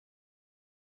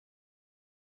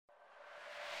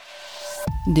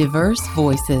Diverse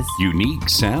voices. Unique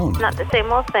sound. Not the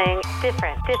same old thing.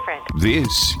 Different.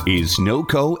 This is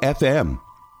NOCO FM.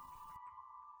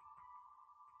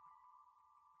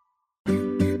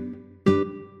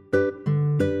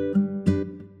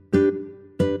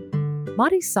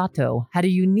 Madi Sato had a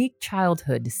unique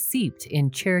childhood steeped in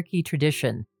Cherokee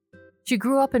tradition. She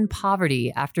grew up in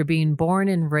poverty after being born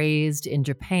and raised in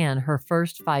Japan her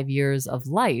first 5 years of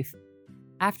life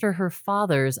after her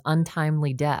father's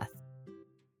untimely death.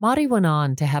 Madi went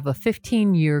on to have a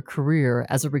 15-year career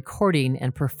as a recording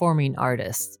and performing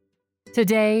artist.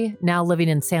 Today, now living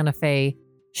in Santa Fe,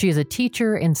 she is a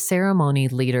teacher and ceremony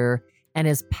leader and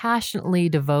is passionately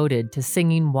devoted to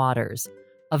Singing Waters,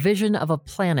 a vision of a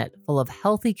planet full of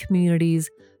healthy communities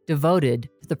devoted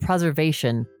to the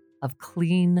preservation of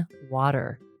clean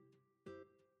water.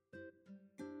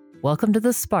 Welcome to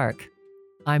The Spark.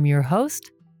 I'm your host,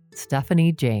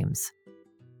 Stephanie James.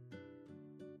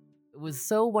 It was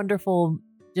so wonderful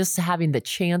just having the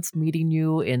chance meeting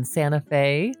you in Santa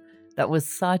Fe. That was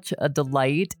such a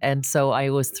delight. And so I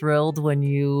was thrilled when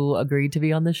you agreed to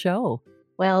be on the show.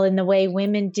 Well, in the way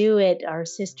women do it, our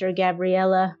sister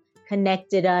Gabriella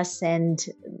connected us, and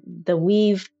the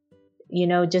weave,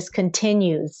 just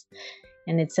continues.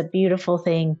 And it's a beautiful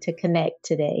thing to connect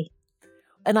today.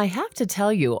 And I have to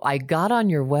tell you, I got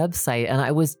on your website and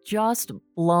I was just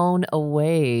blown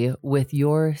away with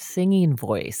your singing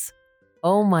voice.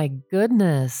 Oh my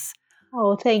goodness.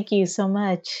 Oh, thank you so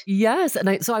much. Yes.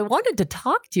 And so I wanted to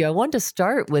talk to you. I wanted to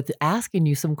start with asking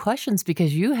you some questions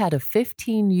because you had a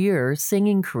 15-year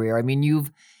singing career. I mean,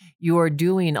 you are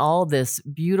doing all this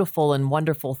beautiful and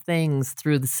wonderful things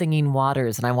through the Singing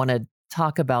Waters. And I want to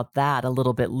talk about that a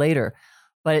little bit later.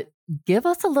 But give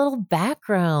us a little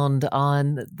background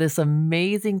on this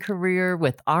amazing career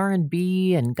with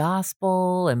R&B and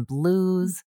gospel and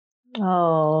blues.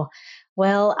 Oh,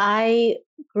 well, I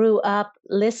grew up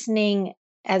listening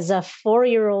as a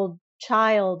 4-year-old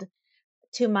child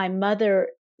to my mother,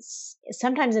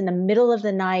 sometimes in the middle of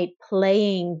the night,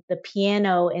 playing the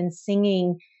piano and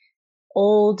singing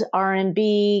old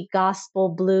R&B, gospel,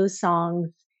 blues songs.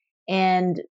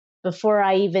 And before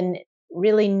I even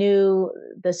really knew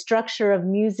the structure of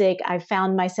music, I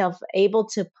found myself able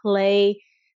to play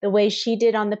the way she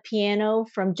did on the piano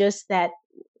from just that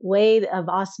way of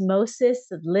osmosis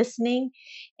of listening.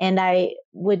 And I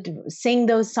would sing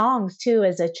those songs too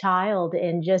as a child,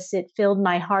 and just it filled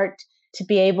my heart to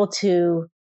be able to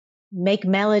make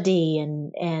melody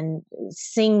and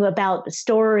sing about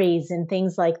stories and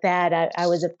things like that. I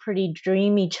was a pretty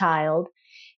dreamy child.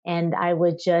 And I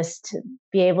would just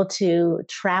be able to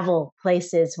travel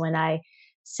places when I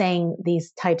sang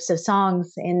these types of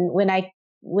songs. And when I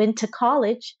went to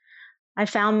college, I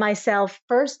found myself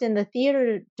first in the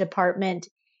theater department,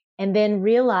 and then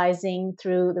realizing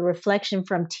through the reflection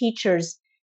from teachers,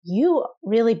 you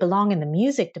really belong in the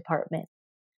music department.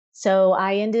 So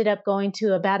I ended up going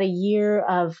to about a year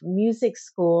of music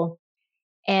school,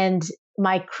 and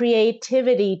my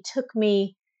creativity took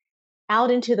me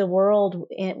out into the world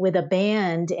with a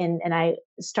band, and I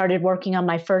started working on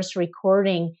my first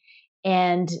recording.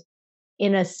 And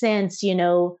in a sense,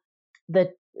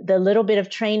 the little bit of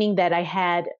training that I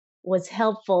had was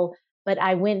helpful, but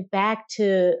I went back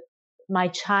to my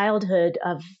childhood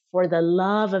for the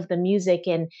love of the music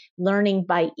and learning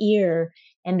by ear.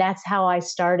 And that's how I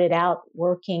started out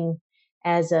working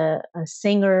as a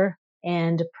singer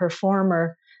and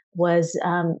performer, was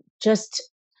just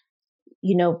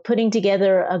putting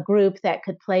together a group that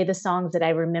could play the songs that I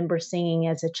remember singing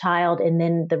as a child. And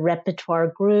then the repertoire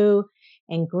grew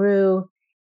and grew.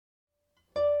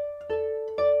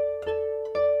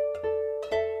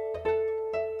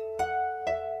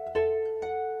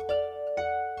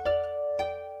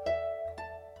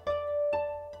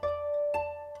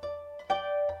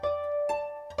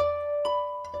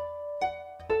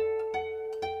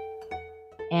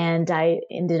 And I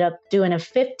ended up doing a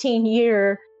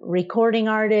 15-year recording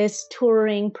artist,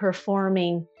 touring,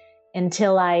 performing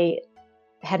until I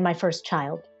had my first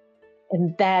child.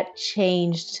 And that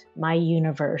changed my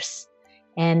universe.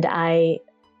 And I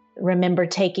remember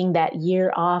taking that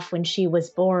year off when she was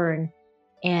born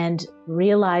and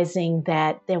realizing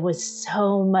that there was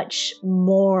so much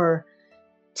more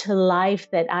to life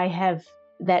that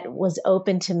that was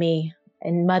open to me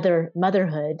in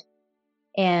motherhood.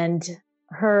 And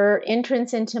her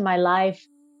entrance into my life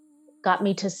got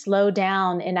me to slow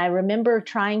down. And I remember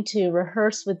trying to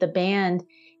rehearse with the band,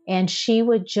 and she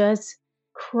would just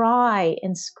cry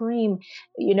and scream,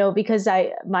 because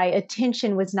my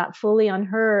attention was not fully on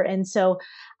her. And so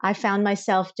I found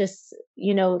myself just,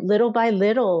 little by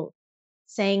little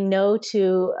saying no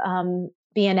to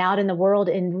being out in the world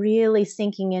and really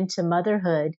sinking into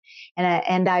motherhood.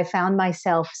 And I found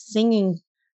myself singing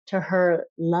to her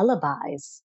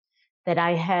lullabies that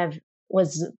I have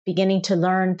was beginning to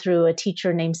learn through a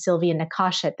teacher named Sylvia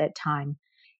Nakash at that time.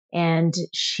 And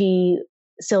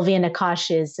Sylvia Nakash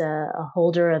is a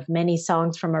holder of many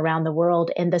songs from around the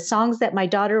world. And the songs that my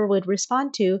daughter would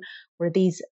respond to were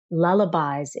these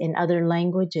lullabies in other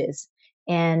languages.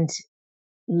 And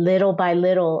little by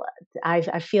little,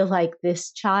 I feel like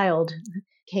this child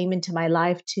came into my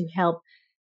life to help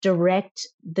direct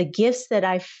the gifts that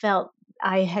I felt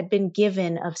I had been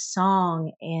given of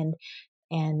song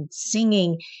and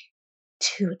singing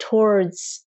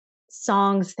towards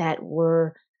songs that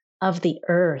were of the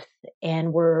earth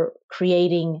and were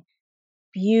creating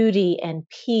beauty and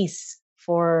peace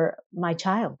for my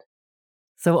child.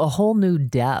 So a whole new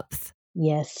depth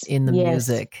Yes. in the Yes.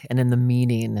 music and in the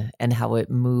meaning and how it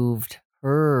moved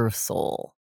her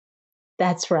soul.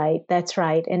 That's right. That's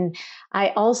right. And I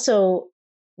also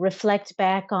reflect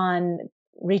back on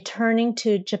returning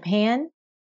to Japan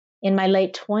in my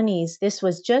late 20s. This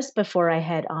was just before I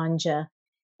had Anja.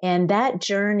 And that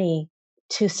journey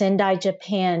to Sendai,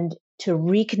 Japan, to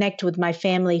reconnect with my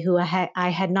family, who I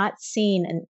had not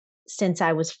seen since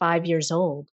I was 5 years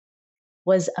old,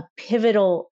 was a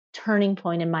pivotal turning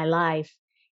point in my life.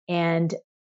 And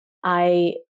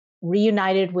I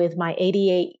reunited with my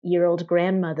 88-year-old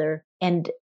grandmother. And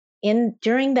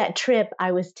during that trip,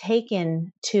 I was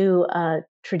taken to a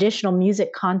traditional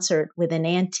music concert with an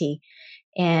auntie.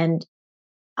 And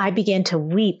I began to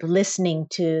weep listening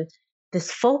to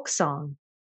this folk song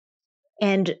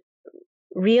and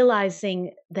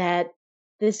realizing that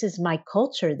this is my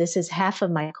culture. This is half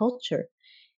of my culture.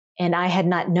 And I had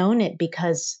not known it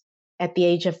because at the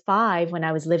age of 5, when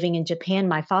I was living in Japan,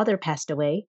 my father passed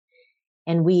away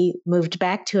and we moved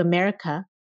back to America.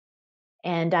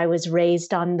 And I was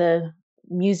raised on the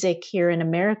music here in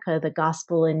America, the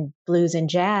gospel and blues and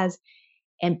jazz.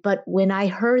 But when I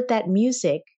heard that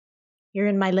music here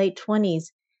in my late 20s,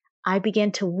 I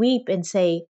began to weep and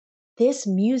say, this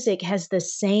music has the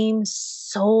same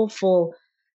soulful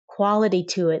quality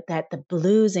to it that the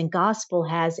blues and gospel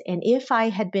has. And if I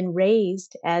had been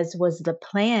raised as was the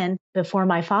plan before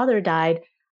my father died,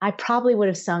 I probably would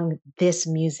have sung this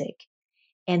music.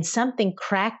 And something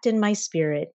cracked in my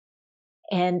spirit.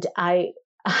 And I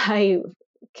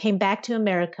came back to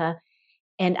America,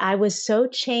 and I was so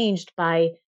changed by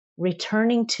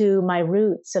returning to my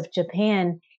roots of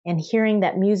Japan and hearing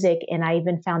that music. And I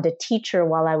even found a teacher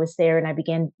while I was there, and I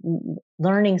began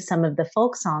learning some of the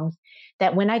folk songs,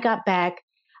 that when I got back,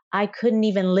 I couldn't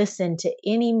even listen to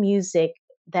any music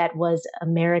that was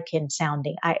American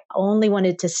sounding. I only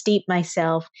wanted to steep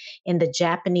myself in the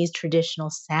Japanese traditional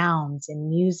sounds and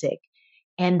music.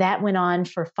 And that went on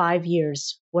for 5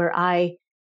 years, where I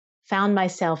found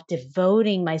myself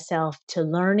devoting myself to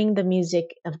learning the music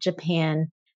of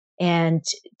Japan and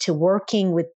to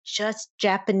working with just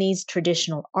Japanese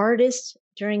traditional artists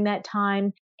during that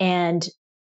time, and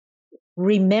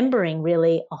remembering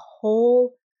really a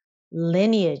whole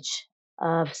lineage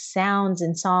of sounds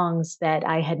and songs that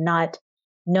I had not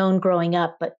known growing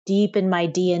up, but deep in my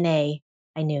DNA,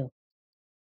 I knew.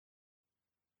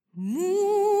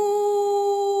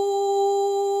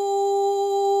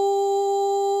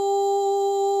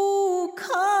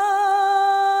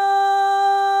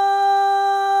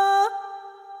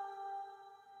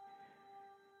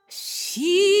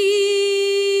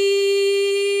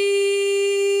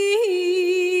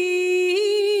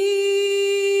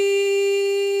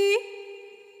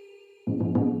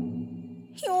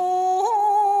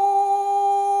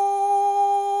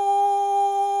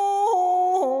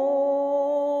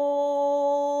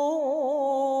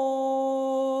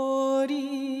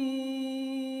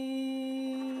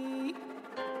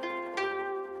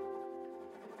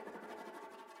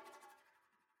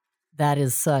 That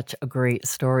is such a great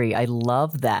story. I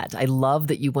love that. I love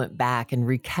that you went back and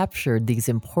recaptured these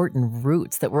important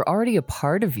roots that were already a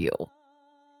part of you.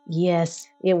 Yes,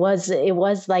 it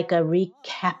was like a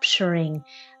recapturing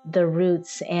the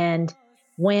roots. And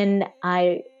when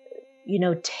I,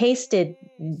 tasted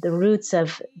the roots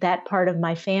of that part of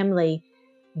my family,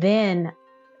 then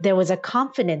there was a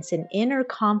confidence, an inner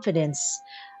confidence,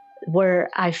 where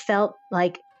I felt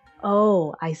like,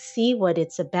 oh, I see what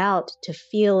it's about to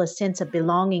feel a sense of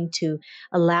belonging, to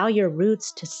allow your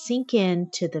roots to sink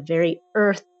into the very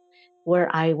earth where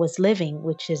I was living,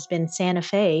 which has been Santa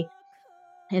Fe.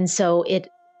 And so it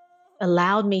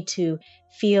allowed me to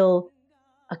feel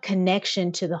a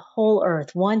connection to the whole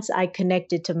earth once I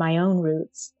connected to my own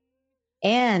roots.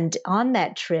 And on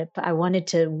that trip, I wanted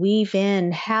to weave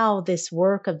in how this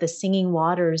work of the singing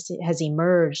waters has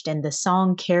emerged and the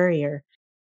song carrier.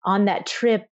 On that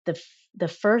trip, the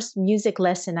first music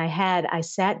lesson I had, I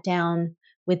sat down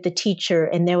with the teacher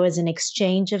and there was an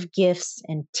exchange of gifts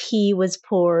and tea was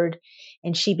poured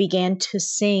and she began to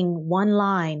sing one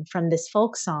line from this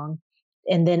folk song.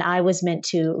 And then I was meant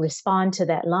to respond to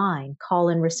that line, call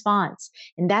and response.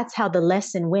 And that's how the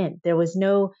lesson went. There was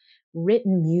no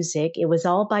written music. It was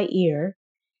all by ear.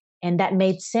 And that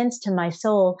made sense to my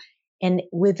soul. And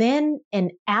within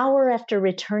an hour after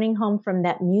returning home from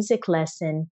that music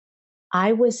lesson,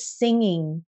 I was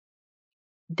singing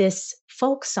this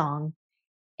folk song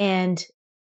and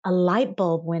a light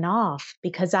bulb went off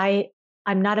because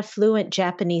I'm not a fluent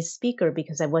Japanese speaker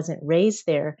because I wasn't raised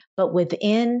there, but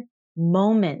within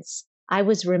moments I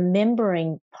was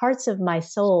remembering parts of my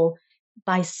soul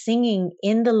by singing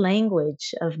in the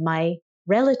language of my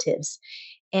relatives.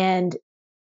 And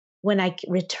when I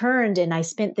returned and I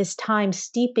spent this time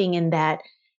steeping in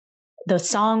the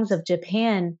songs of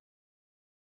Japan,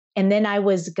 and then I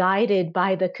was guided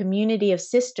by the community of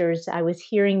sisters. I was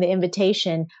hearing the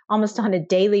invitation almost on a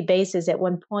daily basis at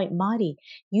one point, Madi,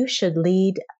 you should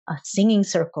lead a singing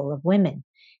circle of women.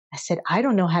 I said, I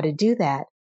don't know how to do that.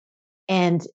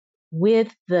 And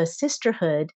with the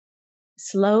sisterhood,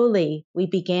 slowly we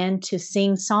began to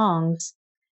sing songs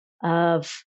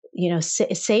of,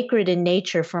 sacred in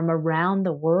nature from around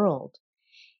the world.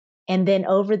 And then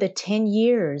over the 10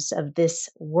 years of this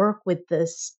work with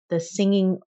the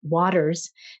singing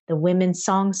waters, the women's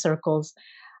song circles,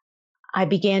 I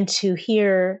began to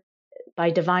hear by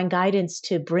divine guidance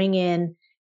to bring in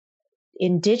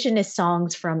indigenous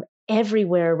songs from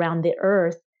everywhere around the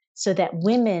earth so that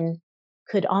women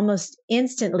could almost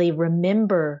instantly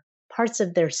remember parts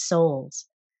of their souls.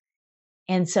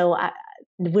 And so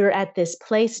we're at this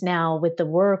place now with the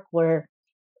work where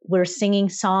we're singing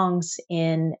songs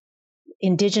in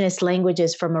indigenous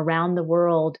languages from around the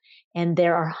world. And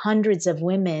there are hundreds of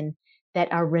women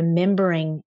that are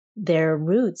remembering their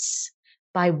roots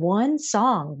by one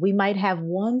song. We might have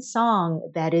one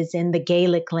song that is in the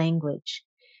Gaelic language,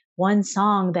 one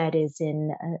song that is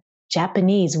in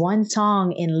Japanese, one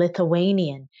song in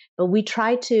Lithuanian. But we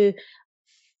try to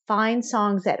find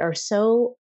songs that are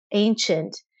so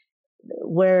ancient,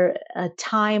 where a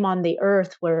time on the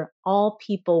earth where all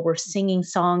people were singing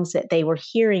songs that they were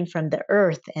hearing from the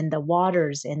earth and the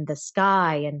waters and the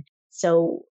sky. And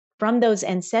so from those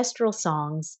ancestral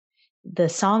songs, the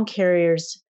song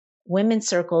carriers, women's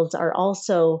circles are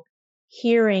also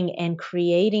hearing and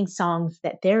creating songs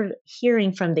that they're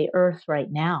hearing from the earth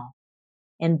right now.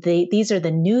 And these are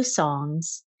the new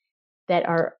songs that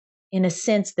are, in a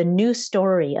sense, the new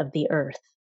story of the earth.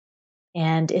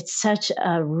 And it's such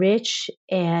a rich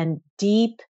and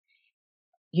deep,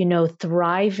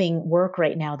 thriving work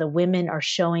right now. The women are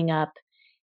showing up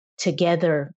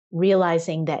together,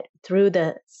 realizing that through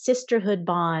the sisterhood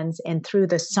bonds and through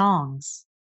the songs,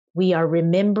 we are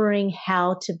remembering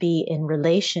how to be in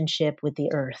relationship with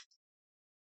the earth.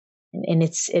 And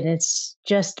it's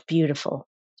just beautiful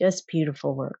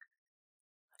work.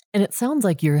 And it sounds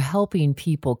like you're helping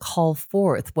people call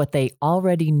forth what they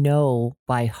already know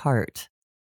by heart,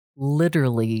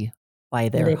 literally by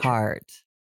their heart.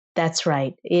 That's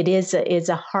right. It is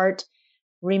a heart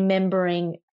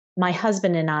remembering. My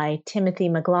husband and I, Timothy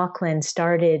McLaughlin,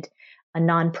 started a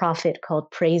nonprofit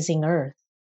called Praising Earth.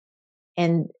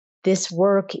 And this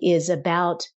work is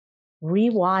about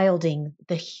rewilding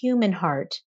the human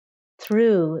heart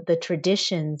through the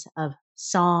traditions of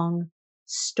song,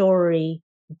 story,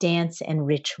 dance, and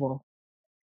ritual.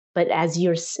 But as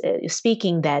you're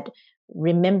speaking, that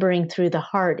remembering through the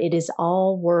heart, it is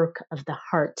all work of the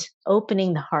heart,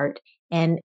 opening the heart.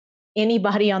 And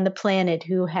anybody on the planet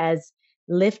who has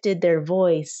lifted their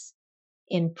voice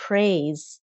in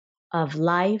praise of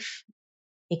life,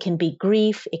 it can be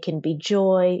grief, it can be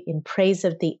joy, in praise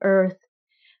of the earth,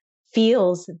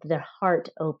 feels their heart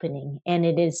opening. And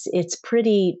it's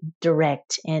pretty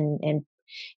direct and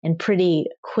pretty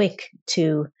quick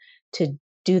to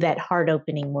do that heart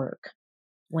opening work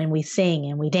when we sing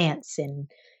and we dance and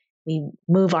we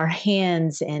move our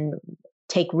hands and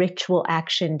take ritual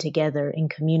action together in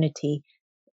community.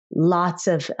 Lots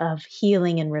of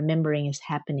healing and remembering is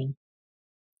happening.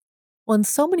 Well, and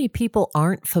so many people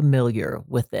aren't familiar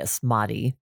with this,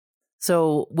 Madi.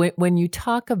 So when you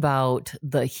talk about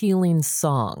the healing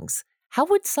songs, how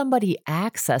would somebody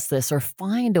access this or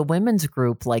find a women's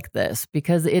group like this?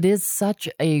 Because it is such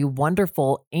a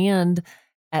wonderful and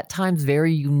at times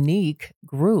very unique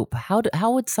group.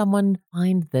 How would someone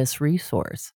find this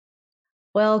resource?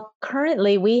 Well,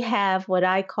 currently we have what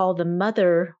I call the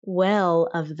mother well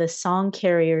of the Song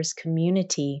Carriers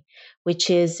community, which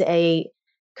is a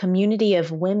community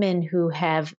of women who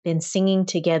have been singing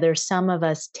together, some of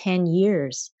us 10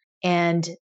 years. And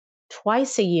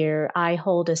twice a year, I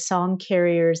hold a Song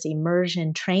Carriers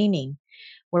immersion training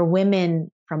where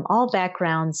women from all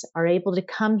backgrounds are able to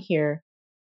come here.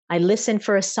 I listen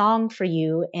for a song for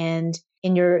you and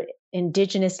in your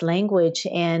indigenous language,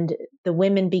 and the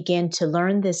women begin to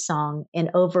learn this song.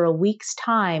 And over a week's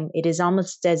time, it is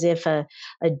almost as if a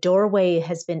doorway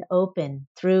has been opened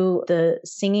through the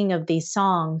singing of these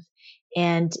songs,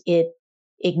 and it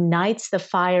ignites the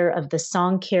fire of the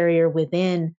song carrier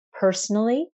within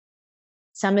personally.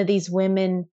 Some of these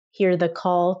women hear the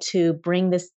call to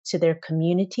bring this to their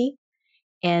community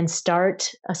and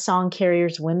start a Song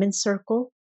Carriers Women's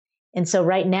Circle. And so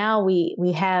right now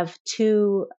we have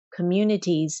two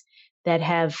communities that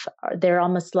have they're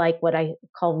almost like what I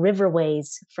call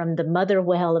riverways from the mother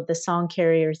well of the Song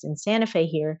Carriers in Santa Fe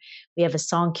here. We have a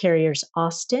Song Carriers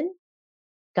Austin,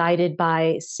 guided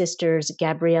by sisters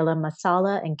Gabriela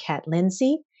Masala and Kat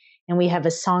Lindsay. And we have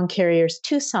a Song Carriers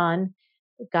Tucson,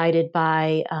 guided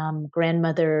by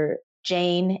grandmother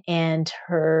Jane and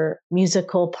her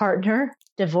musical partner,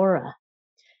 Devora.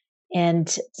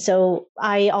 And so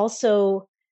I also,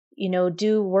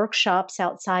 do workshops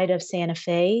outside of Santa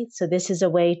Fe. So this is a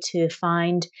way to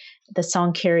find the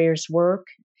Song Carriers work.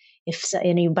 If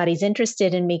anybody's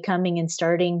interested in me coming and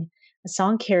starting a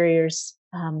Song Carriers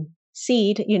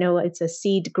seed, it's a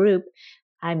seed group,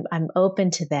 I'm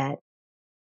open to that.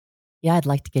 Yeah, I'd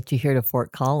like to get you here to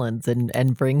Fort Collins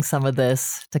and bring some of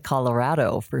this to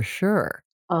Colorado for sure.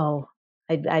 Oh,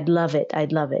 I'd love it.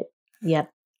 I'd love it. Yep.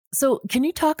 So, can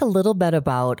you talk a little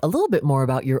bit more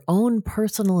about your own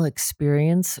personal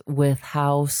experience with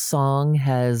how song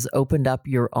has opened up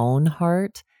your own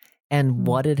heart and Mm.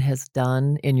 what it has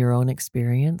done in your own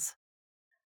experience?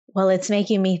 Well, it's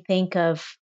making me think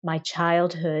of my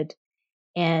childhood.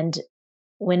 And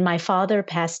when my father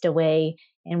passed away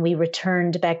and we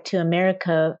returned back to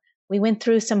America, we went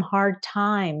through some hard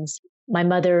times. My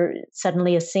mother,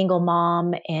 suddenly a single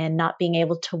mom and not being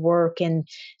able to work. And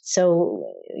so,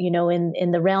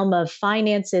 in the realm of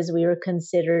finances, we were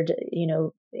considered,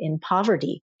 in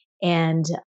poverty. And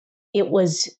it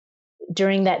was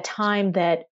during that time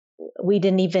that we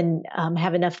didn't even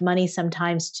have enough money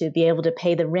sometimes to be able to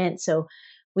pay the rent. So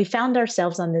we found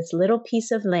ourselves on this little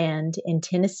piece of land in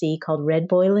Tennessee called Red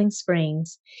Boiling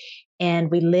Springs.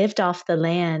 And we lived off the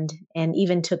land and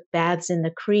even took baths in the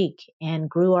creek and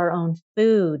grew our own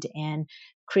food and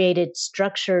created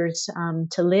structures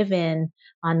to live in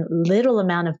on little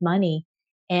amount of money.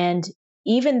 And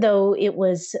even though it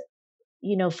was,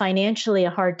 financially a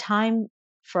hard time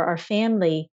for our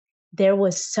family, there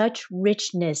was such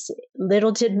richness.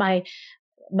 Little did my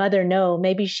mother know,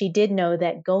 maybe she did know,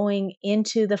 that going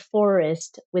into the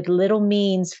forest with little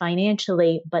means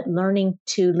financially, but learning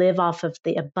to live off of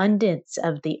the abundance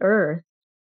of the earth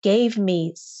gave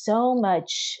me so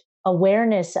much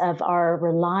awareness of our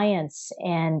reliance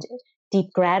and deep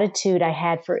gratitude I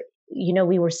had for,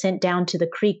 we were sent down to the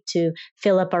creek to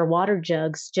fill up our water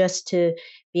jugs just to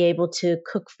be able to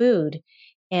cook food.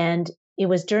 And it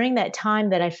was during that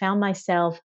time that I found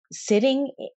myself sitting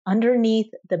underneath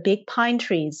the big pine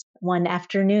trees one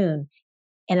afternoon.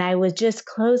 And I would just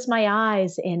close my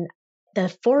eyes and the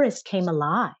forest came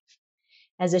alive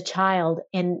as a child.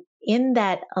 And in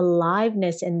that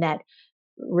aliveness and that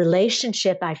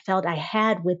relationship I felt I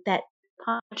had with that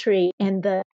pine tree and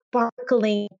the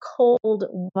sparkling cold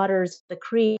waters of the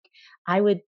creek, I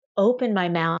would open my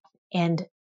mouth and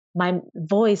my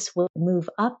voice would move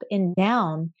up and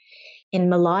down in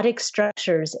melodic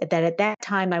structures that at that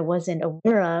time I wasn't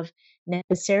aware of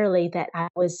necessarily, that I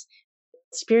was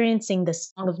experiencing the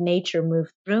song of nature move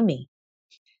through me.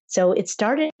 So it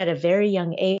started at a very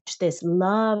young age, this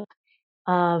love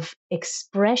of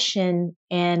expression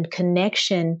and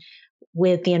connection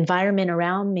with the environment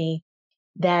around me,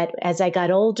 that as I got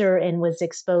older and was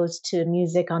exposed to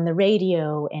music on the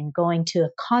radio and going to a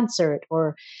concert,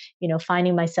 or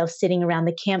finding myself sitting around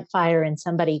the campfire and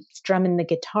somebody strumming the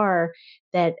guitar,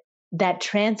 that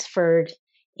transferred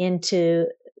into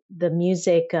the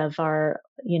music of our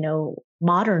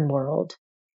modern world.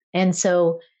 And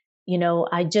so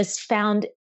I just found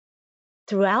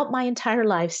throughout my entire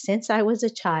life since I was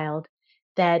a child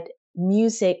that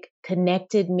music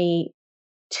connected me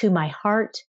to my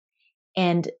heart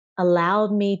and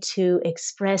allowed me to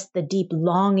express the deep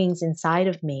longings inside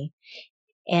of me.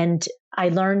 And I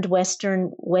learned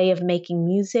Western way of making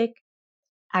music.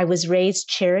 I was raised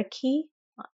Cherokee.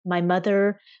 My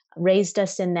mother raised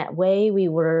us in that way. We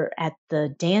were at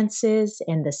the dances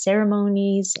and the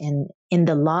ceremonies and in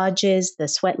the lodges, the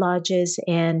sweat lodges.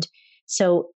 And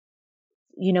so,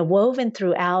 woven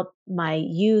throughout my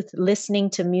youth, listening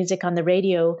to music on the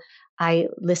radio, I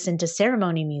listened to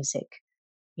ceremony music,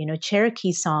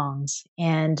 Cherokee songs.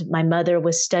 And my mother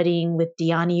was studying with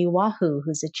Diani Uwahu,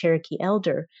 who's a Cherokee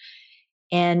elder.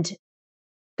 And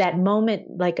that moment,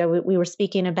 like we were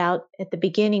speaking about at the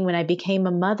beginning, when I became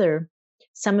a mother,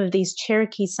 some of these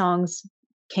Cherokee songs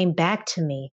came back to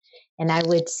me, and I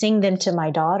would sing them to my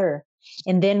daughter.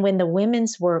 And then when the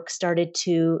women's work started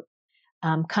to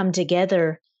come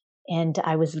together, and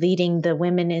I was leading the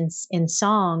women in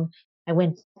song, I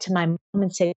went to my mom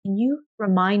and said, "Can you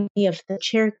remind me of the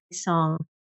Cherokee song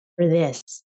for this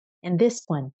and this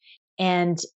one?"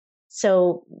 And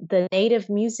so the native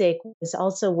music was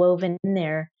also woven in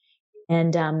there.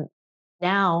 And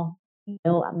now,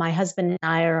 my husband and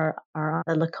I are on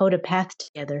the Lakota path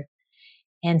together.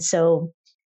 And so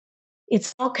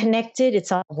it's all connected,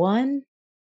 it's all one,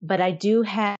 but I do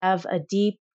have a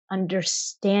deep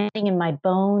understanding in my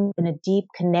bones and a deep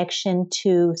connection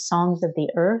to songs of the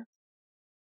earth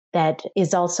that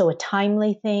is also a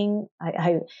timely thing.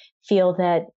 I feel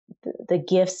that the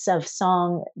gifts of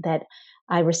song that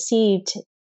I received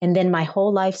and then my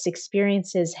whole life's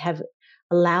experiences have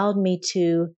allowed me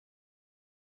to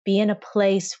be in a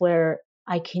place where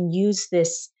I can use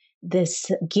this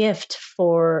gift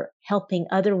for helping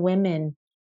other women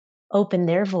open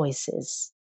their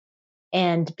voices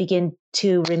and begin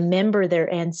to remember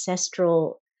their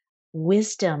ancestral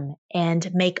wisdom and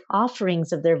make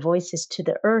offerings of their voices to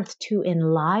the earth to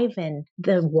enliven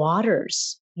the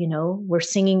waters. We're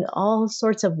singing all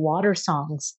sorts of water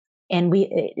songs, and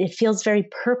it feels very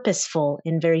purposeful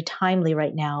and very timely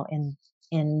right now in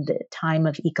the time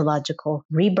of ecological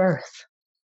rebirth.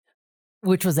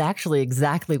 Which was actually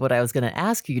exactly what I was going to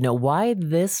ask you. Why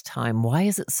this time? Why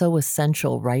is it so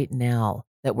essential right now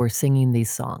that we're singing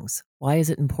these songs? Why is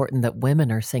it important that women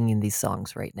are singing these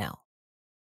songs right now?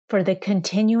 For the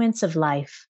continuance of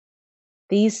life.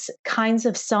 These kinds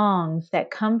of songs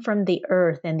that come from the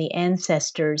earth and the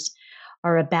ancestors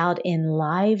are about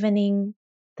enlivening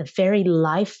the very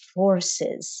life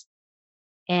forces.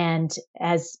 And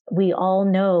as we all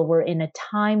know, we're in a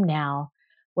time now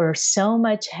where so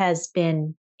much has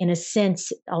been, in a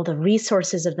sense, all the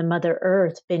resources of the Mother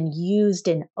Earth been used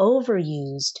and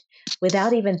overused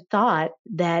without even thought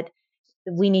that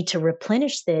we need to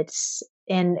replenish this.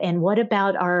 And what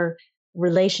about our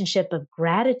relationship of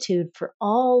gratitude for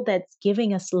all that's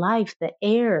giving us life, the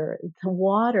air, the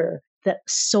water, the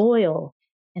soil,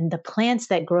 and the plants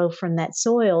that grow from that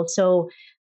soil? So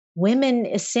women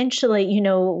essentially,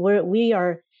 we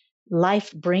are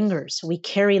life bringers. We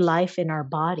carry life in our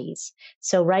bodies.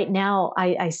 So right now,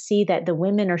 I see that the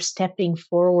women are stepping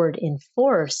forward in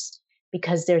force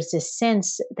because there's this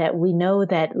sense that we know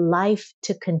that life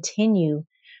to continue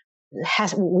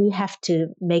we have to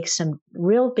make some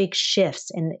real big shifts,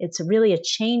 and it's really a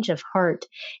change of heart.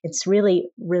 It's really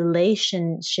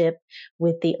relationship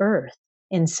with the earth.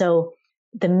 And so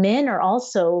the men are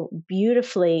also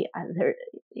beautifully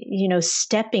they're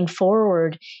stepping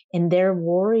forward in their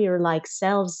warrior like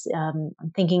selves. I'm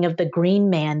thinking of the green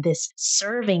man, this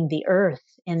serving the earth,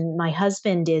 and my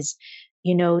husband is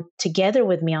together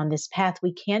with me on this path.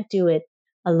 We can't do it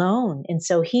alone, and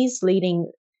so he's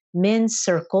leading men's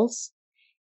circles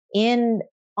in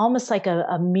almost like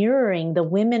a mirroring. The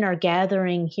women are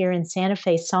gathering here in Santa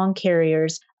Fe, song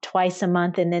carriers, twice a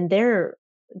month, and then they're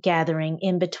gathering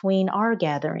in between our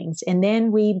gatherings. And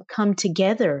then we come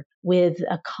together with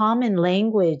a common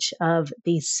language of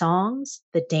these songs,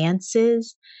 the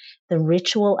dances, the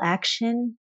ritual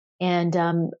action. And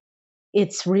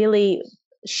it's really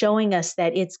showing us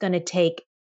that it's going to take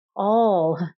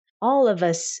all all of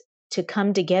us to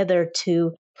come together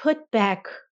to put back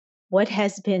what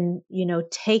has been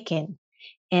taken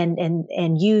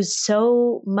and used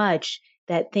so much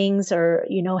that things are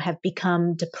have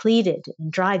become depleted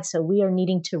and dried. So we are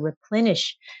needing to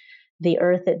replenish the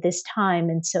earth at this time.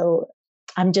 And so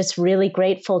I'm just really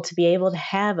grateful to be able to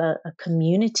have a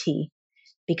community,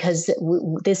 because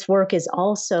this work is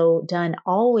also done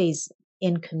always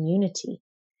in community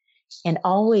and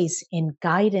always in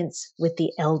guidance with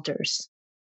the elders.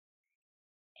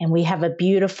 And we have a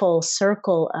beautiful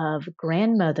circle of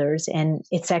grandmothers, and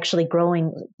it's actually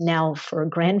growing now for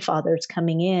grandfathers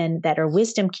coming in that are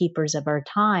wisdom keepers of our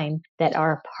time, that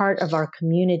are part of our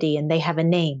community, and they have a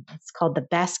name. It's called the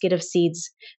Basket of Seeds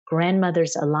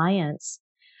Grandmothers Alliance.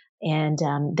 And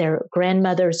they're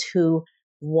grandmothers who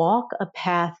walk a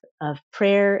path of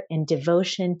prayer and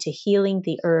devotion to healing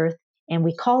the earth, and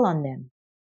we call on them.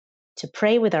 to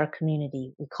pray with our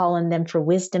community. We call on them for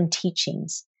wisdom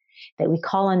teachings, that we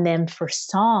call on them for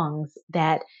songs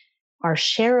that are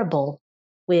shareable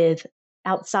with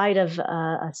outside of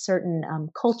a certain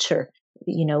culture.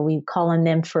 We call on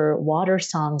them for water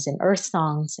songs and earth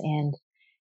songs, and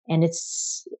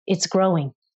it's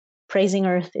growing. Praising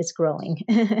Earth is growing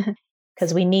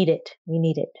because we need it. We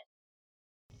need it.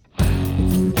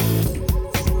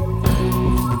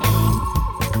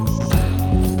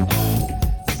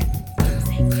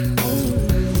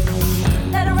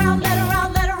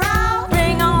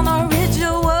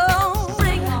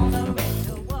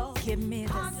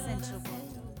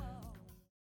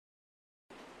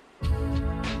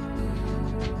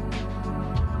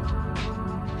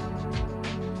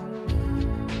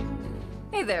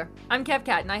 Hey there, I'm Kev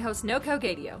Cat and I host No Code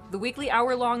Radio, the weekly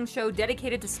hour-long show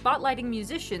dedicated to spotlighting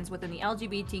musicians within the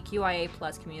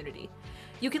LGBTQIA+ community.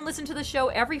 You can listen to the show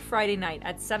every Friday night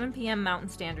at 7 p.m. Mountain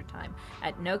Standard Time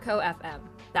at NOCO FM.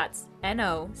 That's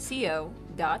NOCO.FM.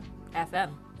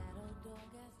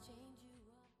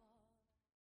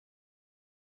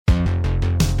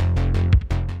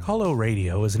 Colo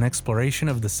Radio is an exploration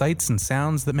of the sights and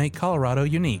sounds that make Colorado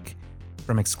unique.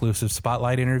 From exclusive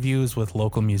spotlight interviews with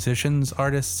local musicians,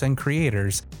 artists, and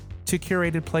creators, to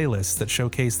curated playlists that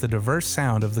showcase the diverse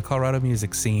sound of the Colorado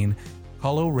music scene,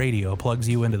 Colo Radio plugs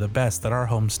you into the best that our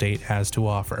home state has to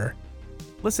offer.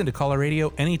 Listen to Colo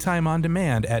Radio anytime on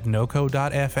demand at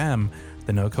NOCO.FM,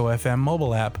 the NOCO FM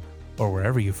mobile app, or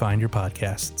wherever you find your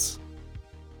podcasts.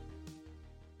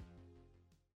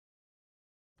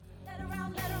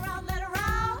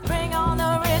 Bring on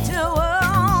the ritual.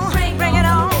 Bring it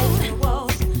on.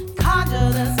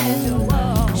 Conjure the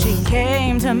sensual. She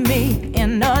came to me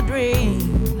in a dream.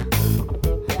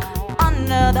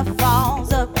 Under the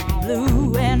falls of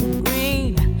blue and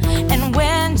green. And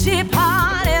when she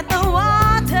parted the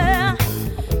water,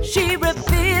 she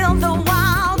revealed the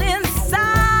wild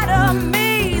inside of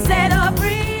me. Set her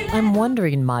free. I'm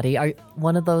wondering, Madi,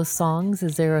 one of those songs,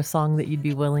 is there a song that you'd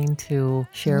be willing to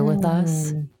share with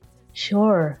us?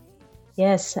 Sure.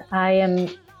 Yes, I am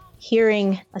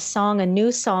hearing a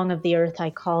new song of the earth, I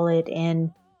call it,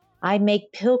 and I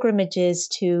make pilgrimages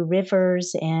to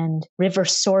rivers and river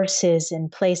sources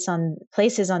and places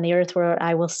on the earth where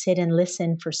I will sit and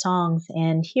listen for songs.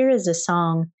 And here is a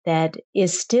song that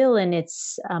is still in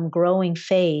its growing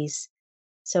phase.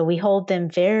 So we hold them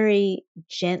very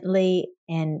gently,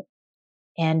 and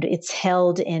it's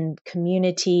held in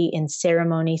community, in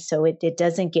ceremony, so it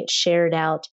doesn't get shared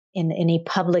out in any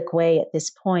public way at this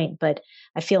point. But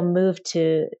I feel moved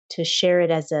to share it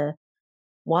as a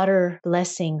water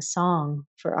blessing song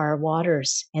for our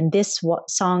waters. And this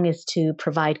song is to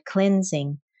provide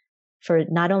cleansing for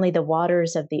not only the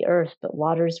waters of the earth, but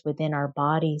waters within our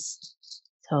bodies.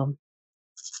 So,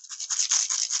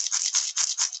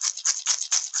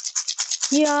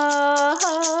 ya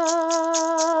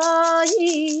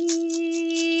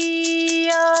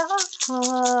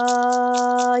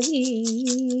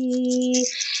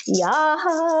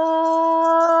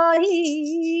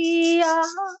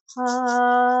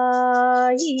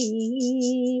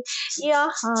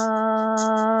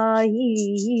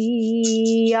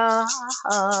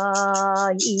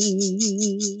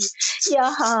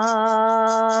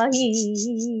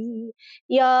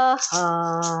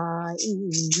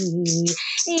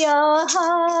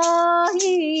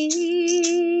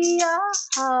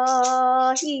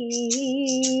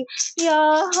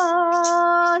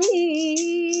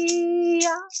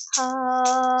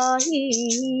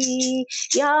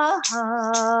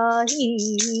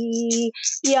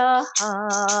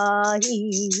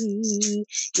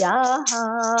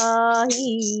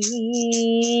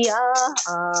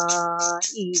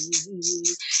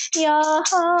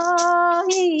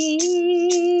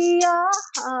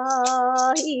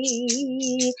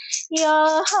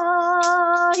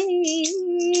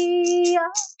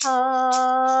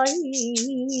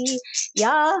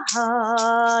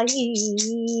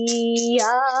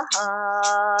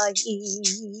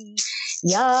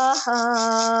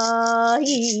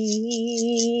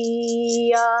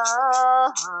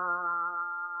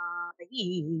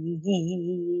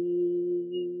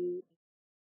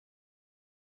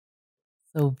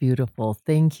So beautiful.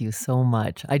 Thank you so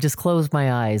much. I just closed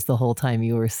my eyes the whole time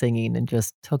you were singing and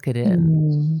just took it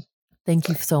in. Thank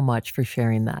you so much for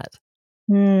sharing that.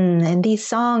 And these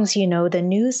songs, the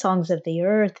new songs of the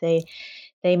earth, they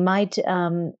might,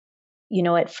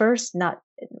 at first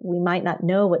we might not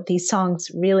know what these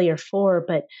songs really are for,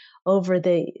 but over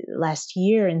the last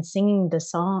year in singing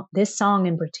this song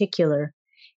in particular,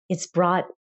 it's brought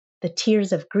the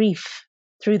tears of grief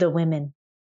through the women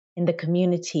in the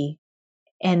community.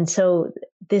 And so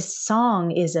this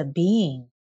song is a being.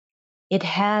 It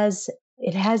has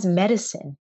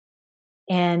medicine.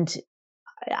 And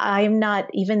I'm not,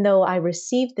 even though I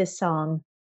received this song,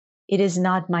 it is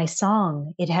not my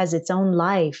song. It has its own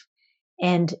life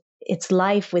and its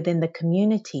life within the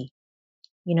community.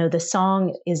 The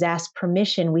song is asked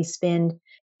permission. We spend,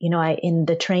 in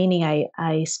the training,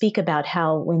 I speak about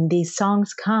how when these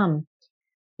songs come,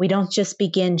 we don't just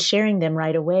begin sharing them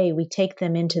right away. We take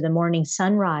them into the morning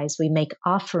sunrise. We make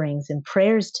offerings and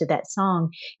prayers to that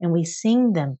song, and we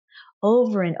sing them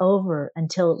over and over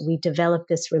until we develop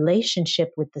this relationship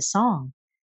with the song.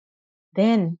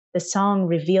 Then the song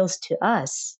reveals to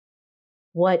us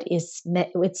what its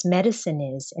medicine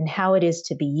is and how it is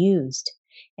to be used.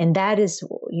 And that is,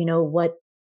 what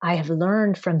I have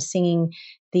learned from singing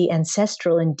the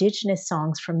ancestral indigenous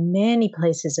songs from many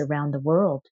places around the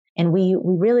world. And we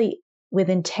really, with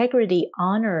integrity,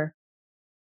 honor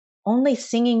only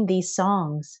singing these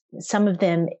songs, some of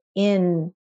them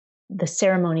in the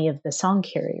ceremony of the song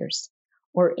carriers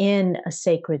or in a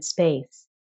sacred space.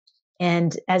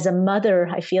 And as a mother,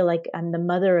 I feel like I'm the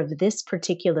mother of this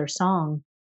particular song.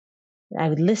 I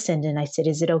would listen and I said,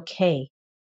 is it okay?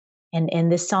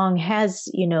 And this song has,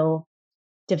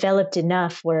 developed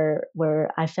enough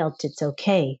where I felt it's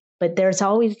okay. But there's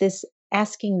always this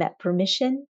asking that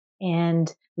permission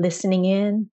and listening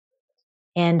in.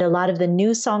 And a lot of the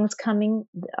new songs coming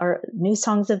are new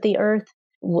songs of the earth.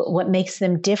 What makes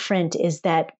them different is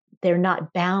that they're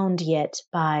not bound yet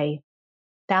by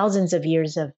thousands of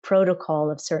years of protocol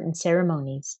of certain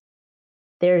ceremonies.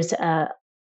 There's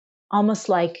almost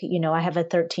like, I have a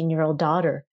 13-year-old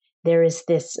daughter. There is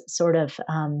this sort of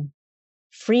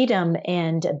freedom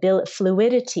and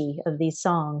fluidity of these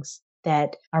songs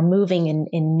that are moving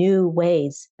in new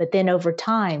ways. But then over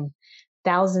time,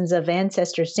 thousands of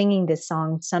ancestors singing this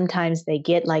song, sometimes they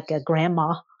get like a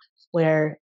grandma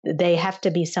where they have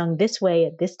to be sung this way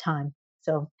at this time.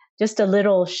 So just a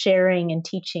little sharing and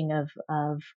teaching of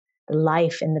the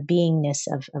life and the beingness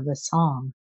of the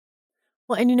song.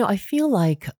 Well, and I feel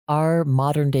like our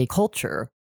modern day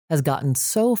culture has gotten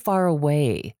so far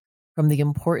away from the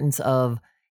importance of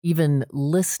even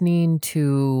listening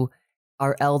to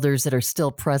our elders that are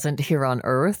still present here on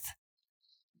earth,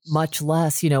 much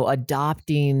less,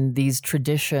 adopting these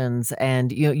traditions.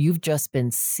 And, you've just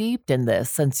been seeped in this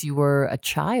since you were a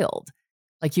child.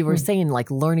 Like you were saying,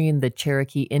 like learning the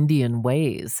Cherokee Indian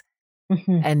ways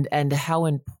and how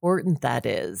important that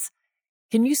is.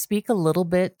 Can you speak a little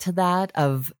bit to that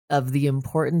of the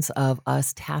importance of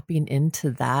us tapping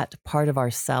into that part of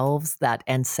ourselves, that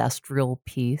ancestral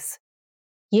piece?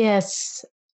 Yes.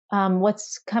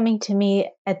 What's coming to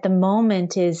me at the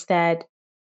moment is that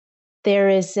there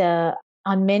is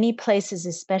on many places,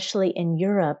 especially in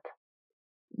Europe,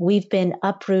 we've been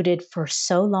uprooted for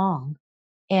so long.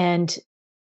 And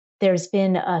there's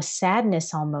been a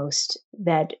sadness almost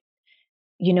that,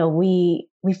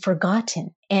 we've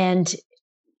forgotten. And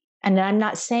I'm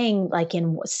not saying like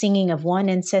in singing of one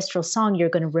ancestral song, you're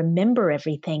going to remember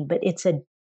everything, but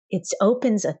it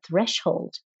opens a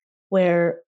threshold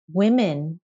where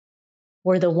women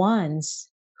were the ones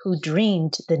who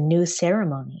dreamed the new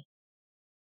ceremony.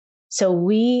 So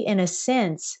we, in a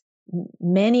sense,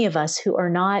 many of us who are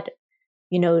not,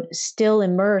 still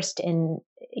immersed in,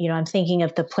 I'm thinking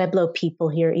of the Pueblo people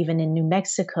here, even in New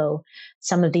Mexico,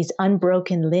 some of these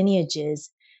unbroken lineages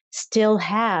still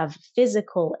have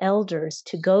physical elders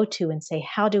to go to and say,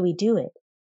 how do we do it?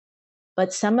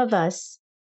 But some of us,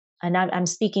 and I'm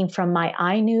speaking from my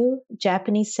Ainu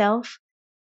Japanese self,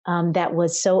 that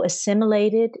was so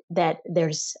assimilated that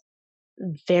there's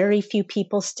very few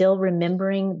people still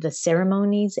remembering the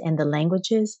ceremonies and the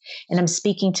languages. And I'm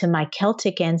speaking to my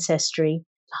Celtic ancestry,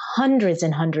 hundreds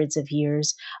and hundreds of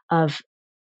years of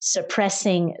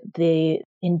suppressing the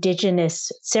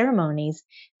indigenous ceremonies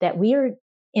that we are,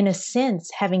 in a sense,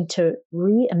 having to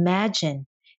reimagine,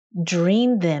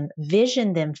 dream them,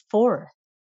 vision them forth.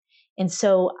 And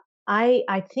so I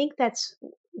think that's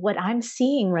what I'm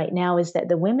seeing right now is that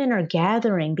the women are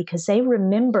gathering because they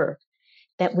remember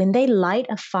that when they light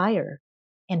a fire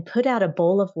and put out a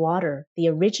bowl of water, the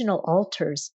original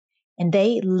altars, and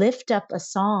they lift up a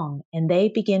song and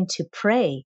they begin to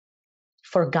pray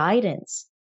for guidance,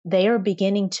 they are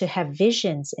beginning to have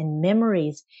visions and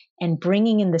memories and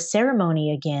bringing in the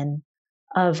ceremony again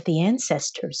of the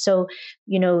ancestors. So,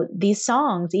 these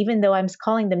songs, even though I'm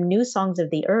calling them new songs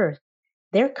of the earth,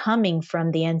 they're coming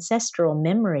from the ancestral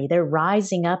memory. They're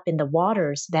rising up in the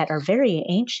waters that are very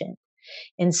ancient.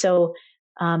 And so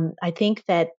I think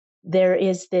that there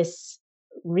is this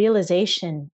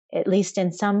realization, at least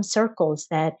in some circles,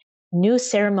 that new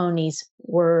ceremonies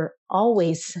were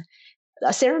always,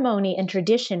 a ceremony and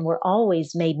tradition were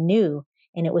always made new.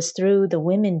 And it was through the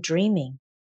women dreaming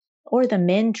or the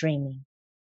men dreaming.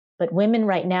 But women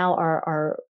right now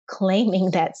are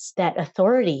claiming that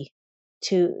authority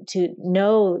to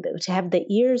know, to have the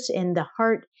ears and the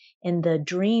heart and the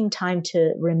dream time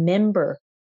to remember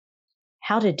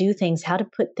how to do things, how to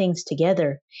put things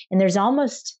together. And there's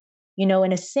almost, in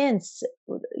a sense,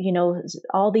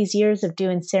 all these years of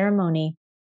doing ceremony,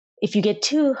 if you get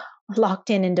too locked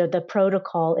into the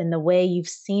protocol and the way you've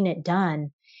seen it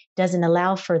done, doesn't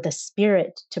allow for the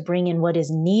spirit to bring in what is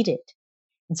needed.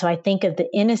 And so I think of the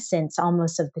innocence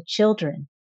almost of the children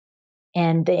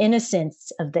and the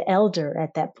innocence of the elder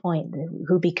at that point,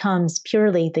 who becomes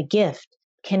purely the gift,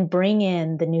 can bring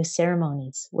in the new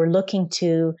ceremonies. We're looking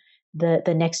to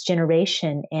the next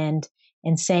generation and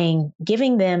saying,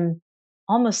 giving them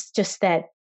almost just that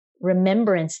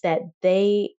remembrance that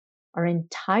they are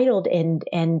entitled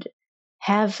and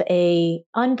have a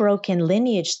unbroken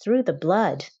lineage through the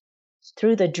blood,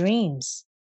 through the dreams,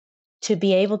 to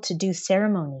be able to do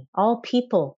ceremony. All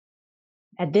people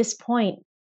at this point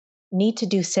need to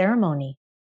do ceremony,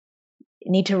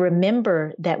 need to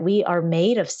remember that we are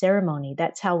made of ceremony.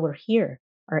 That's how we're here.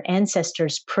 Our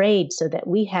ancestors prayed so that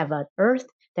we have an earth,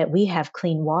 that we have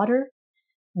clean water,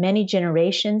 many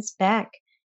generations back.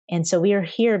 And so we are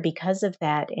here because of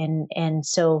that. And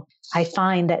so I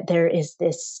find that there is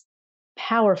this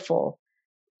powerful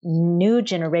new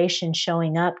generation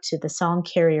showing up to the song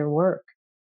carrier work,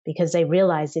 because they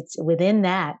realize it's within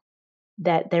that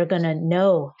they're going to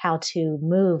know how to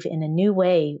move in a new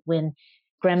way. When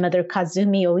grandmother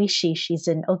Kazumi Oishi, she's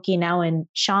an Okinawan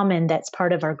shaman that's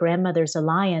part of our Grandmother's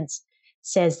Alliance,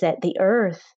 says that the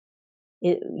earth,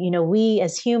 we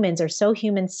as humans are so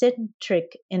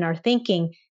human-centric in our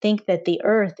thinking, think that the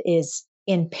earth is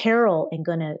in peril and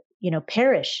going to,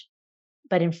 perish.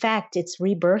 But in fact, it's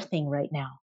rebirthing right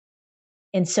now.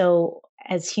 And so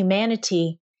as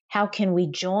humanity, how can we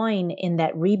join in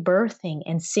that rebirthing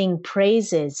and sing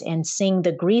praises and sing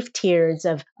the grief tears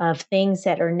of things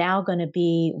that are now going to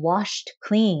be washed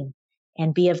clean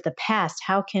and be of the past?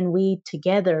 How can we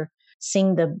together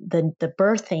sing the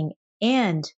birthing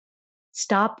and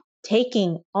stop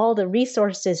taking all the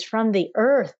resources from the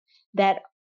earth that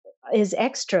is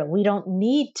extra? We don't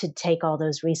need to take all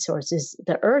those resources.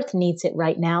 The earth needs it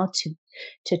right now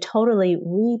to totally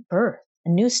rebirth. A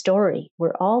new story.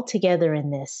 We're all together in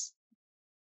this.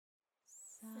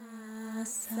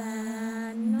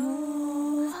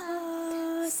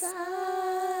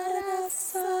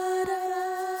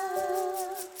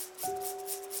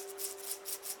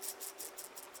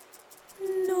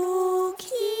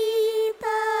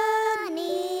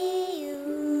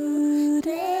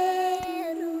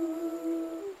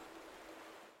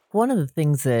 One of the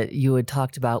things that you had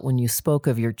talked about when you spoke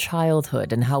of your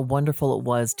childhood and how wonderful it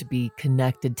was to be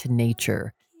connected to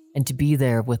nature and to be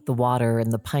there with the water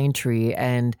and the pine tree.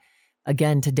 And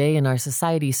again, today in our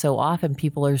society, so often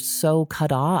people are so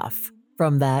cut off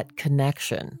from that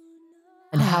connection,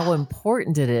 and how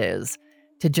important it is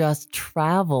to just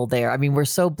travel there. I mean, we're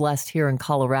so blessed here in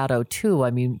Colorado too.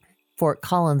 I mean, Fort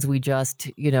Collins, we just,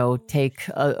 take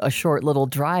a short little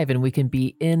drive and we can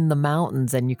be in the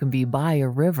mountains and you can be by a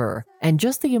river. And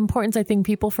just the importance, I think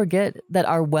people forget that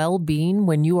our well-being,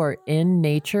 when you are in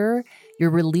nature,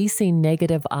 you're releasing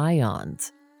negative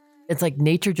ions. It's like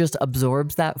nature just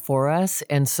absorbs that for us.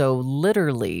 And so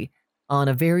literally on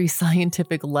a very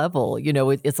scientific level,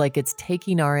 it's like it's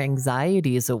taking our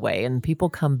anxieties away, and people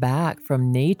come back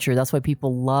from nature. That's why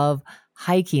people love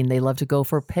hiking. They love to go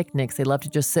for picnics. They love to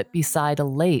just sit beside a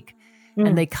lake,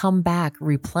 and they come back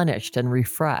replenished and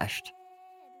refreshed.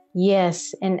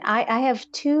 Yes. And I have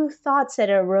two thoughts that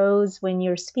arose when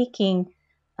you're speaking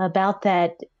about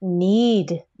that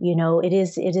need. It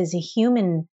is a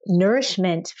human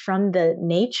nourishment from the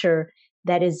nature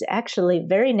that is actually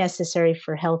very necessary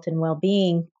for health and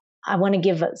well-being. I want to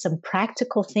give some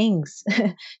practical things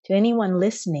to anyone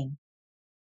listening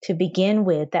to begin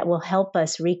with that will help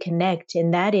us reconnect.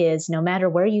 And that is, no matter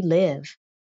where you live,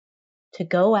 to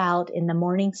go out in the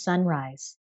morning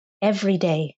sunrise every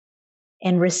day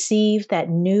and receive that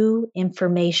new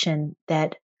information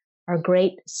that our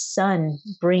great sun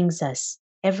brings us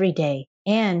every day,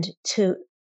 and to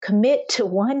commit to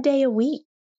one day a week,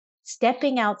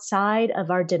 stepping outside of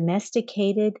our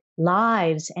domesticated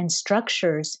lives and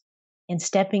structures and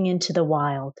stepping into the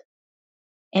wild.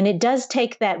 And it does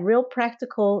take that real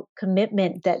practical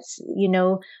commitment that's,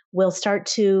 will start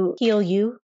to heal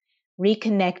you,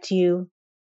 reconnect you,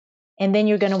 and then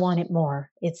you're going to want it more.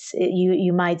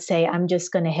 You might say, I'm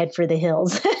just going to head for the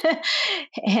hills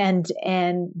and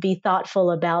be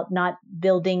thoughtful about not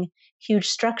building huge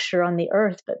structure on the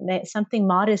earth, but something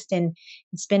modest and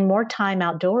spend more time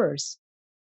outdoors.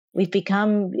 We've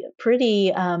become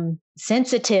pretty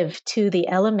sensitive to the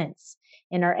elements,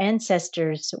 and our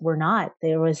ancestors were not.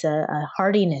 There was a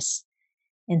hardiness.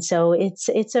 And so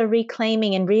it's a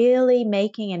reclaiming and really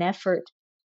making an effort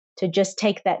to just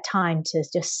take that time to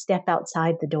just step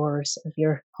outside the doors of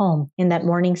your home in that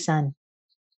morning sun.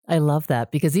 I love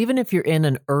that, because even if you're in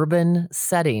an urban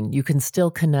setting, you can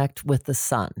still connect with the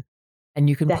sun, and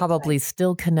you can That's probably right.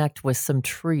 still connect with some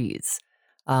trees.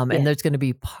 Yes. And there's going to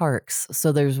be parks.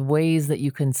 So there's ways that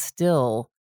you can still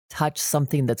touch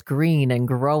something that's green and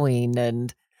growing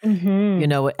and,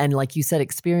 and like you said,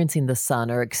 experiencing the sun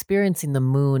or experiencing the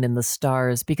moon and the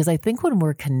stars. Because I think when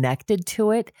we're connected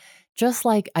to it, just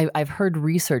like I've heard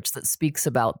research that speaks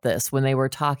about this when they were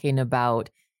talking about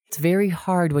it's very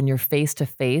hard when you're face to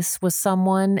face with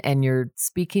someone and you're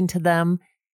speaking to them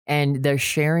and they're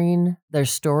sharing their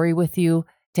story with you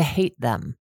to hate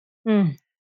them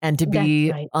and to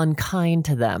be unkind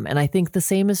to them. And I think the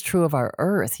same is true of our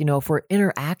earth. If we're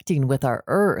interacting with our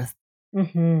earth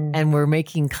and we're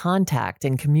making contact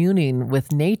and communing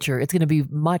with nature, it's going to be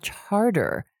much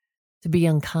harder to be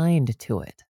unkind to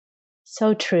it.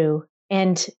 So true.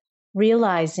 And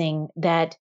realizing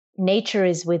that nature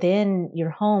is within your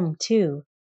home too,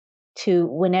 to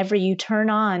whenever you turn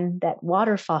on that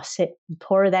water faucet and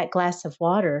pour that glass of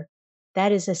water,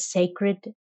 that is a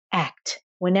sacred act.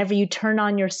 Whenever you turn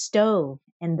on your stove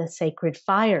and the sacred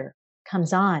fire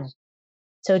comes on.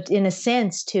 So in a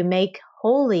sense, to make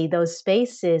holy those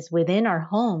spaces within our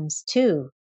homes too,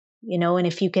 and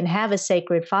if you can have a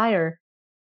sacred fire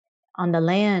on the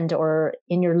land or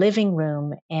in your living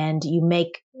room, and you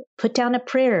put down a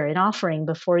prayer, an offering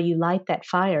before you light that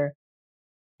fire,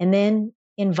 and then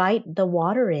invite the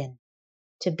water in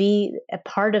to be a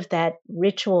part of that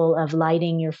ritual of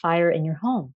lighting your fire in your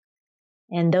home.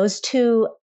 And those two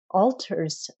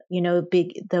altars,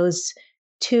 those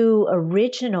two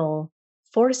original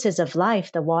forces of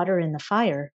life, the water and the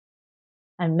fire,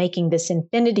 I'm making this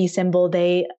infinity symbol,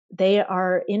 they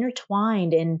are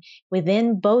intertwined, and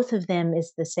within both of them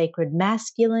is the sacred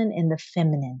masculine and the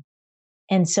feminine.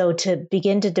 And so to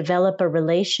begin to develop a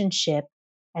relationship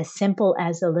as simple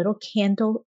as a little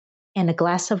candle and a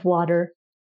glass of water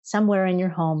somewhere in your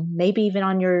home, maybe even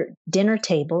on your dinner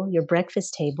table, your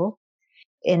breakfast table,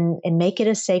 and make it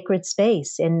a sacred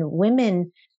space. And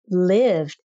women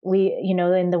lived,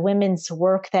 in the women's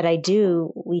work that I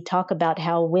do, we talk about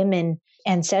how women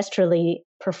ancestrally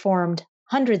performed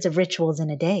hundreds of rituals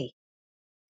in a day.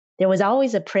 There was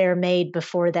always a prayer made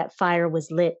before that fire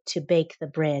was lit to bake the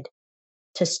bread,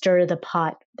 to stir the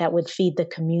pot that would feed the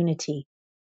community.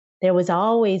 There was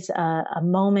always a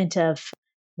moment of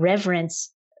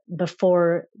reverence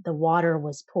before the water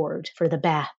was poured for the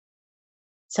bath.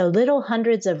 So little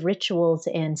hundreds of rituals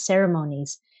and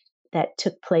ceremonies that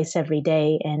took place every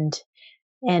day. And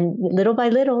little by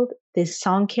little, this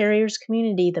Song Carriers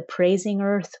community, the Praising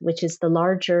Earth, which is the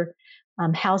larger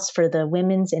house for the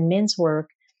women's and men's work,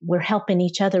 we're helping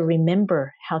each other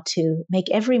remember how to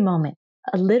make every moment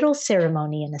a little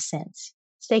ceremony, in a sense,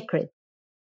 sacred.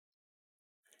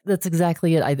 That's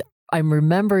exactly it. I'm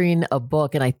remembering a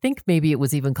book, and I think maybe it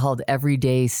was even called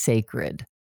Everyday Sacred.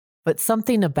 But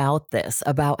something about this,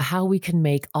 about how we can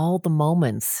make all the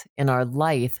moments in our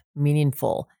life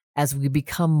meaningful as we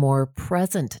become more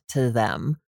present to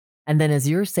them. And then, as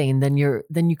you're saying, then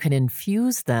you can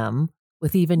infuse them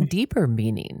with even deeper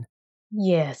meaning.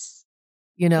 Yes.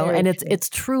 Very and it's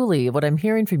truly what I'm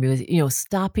hearing from you is,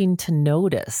 stopping to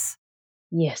notice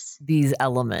these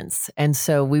elements. And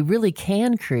so we really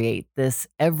can create this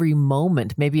every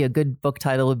moment. Maybe a good book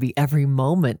title would be Every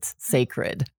Moment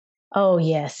Sacred. Oh,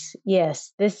 yes.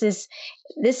 Yes. This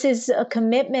is a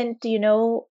commitment,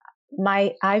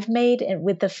 I've made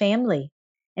with the family,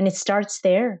 and it starts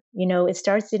there. It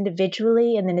starts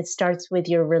individually, and then it starts with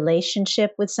your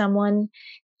relationship with someone,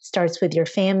 starts with your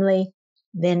family,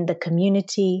 then the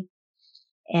community,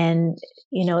 and,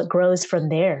 it grows from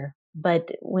there. But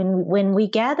when we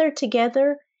gather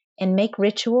together and make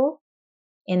ritual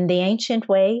in the ancient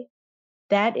way,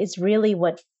 that is really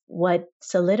what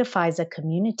solidifies a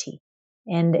community.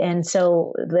 And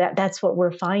so that's what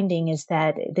we're finding, is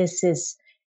that this is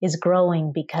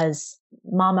growing because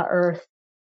Mama Earth,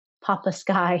 Papa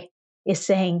Sky is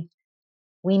saying,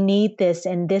 we need this,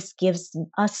 and this gives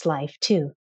us life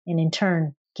too, and in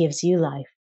turn gives you life.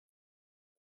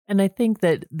 And I think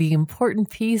that the important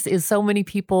piece is so many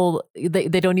people, they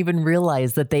don't even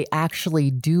realize that they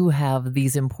actually do have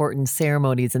these important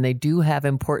ceremonies and they do have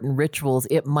important rituals.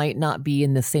 It might not be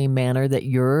in the same manner that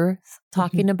you're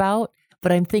talking about,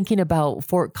 but I'm thinking about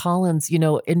Fort Collins.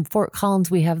 In Fort Collins,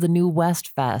 we have the New West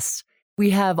Fest.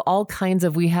 We have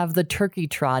we have the turkey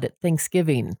trot at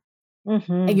Thanksgiving.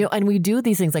 And we do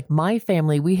these things like my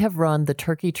family, we have run the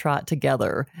turkey trot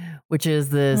together, which is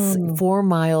this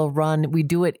 4-mile run. We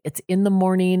do it. It's in the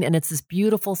morning and it's this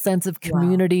beautiful sense of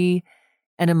community. Wow.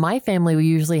 And in my family, we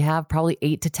usually have probably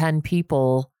 8 to 10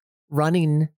 people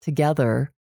running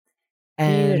together.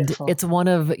 And beautiful. It's one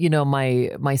of,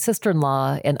 my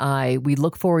sister-in-law and we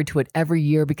look forward to it every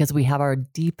year because we have our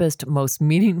deepest, most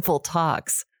meaningful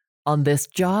talks on this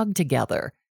jog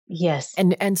together. Yes.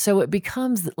 And so it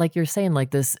becomes, like you're saying,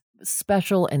 like this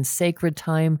special and sacred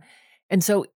time. And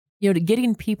so,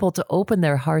 getting people to open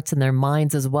their hearts and their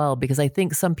minds as well, because I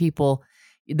think some people,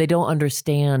 they don't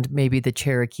understand maybe the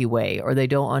Cherokee way, or they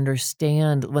don't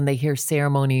understand when they hear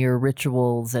ceremony or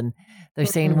rituals and they're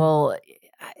saying, well,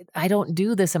 I don't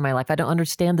do this in my life. I don't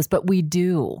understand this, but we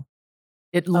do.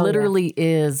 It literally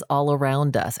is all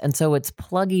around us. And so it's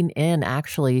plugging in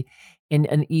actually in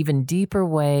an even deeper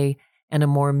way and a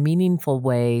more meaningful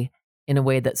way, in a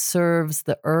way that serves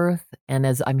the earth. And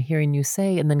as I'm hearing you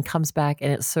say, and then comes back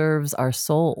and it serves our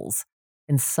souls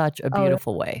in such a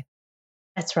beautiful way.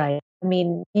 That's right. I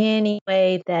mean, any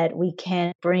way that we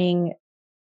can bring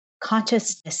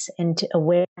consciousness and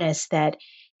awareness that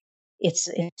it's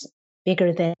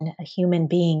bigger than a human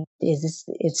being. It's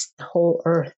the whole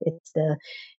earth. It's the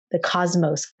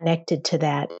cosmos connected to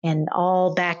that, and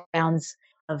all backgrounds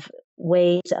of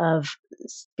ways of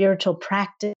spiritual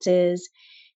practices,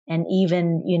 and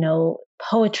even,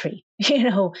 poetry,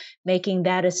 making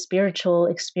that a spiritual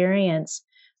experience,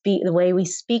 be the way we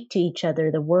speak to each other,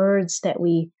 the words that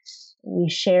we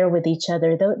share with each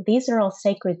other. These are all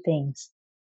sacred things.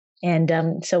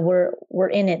 And so we're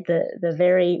in it. The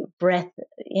very breath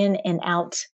in and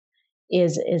out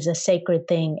is a sacred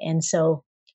thing. And so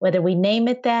whether we name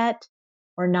it that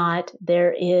or not,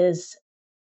 there is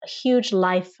a huge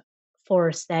life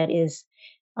force that is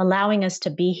allowing us to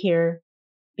be here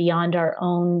beyond our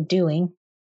own doing.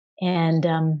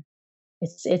 And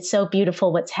it's so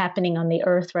beautiful what's happening on the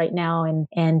earth right now,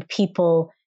 and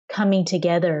people coming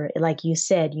together, like you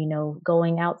said,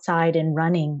 going outside and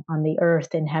running on the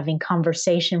earth and having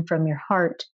conversation from your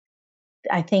heart.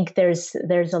 I think there's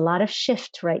a lot of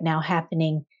shift right now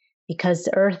happening because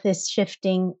the earth is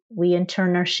shifting. We in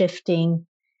turn are shifting.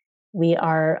 We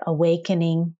are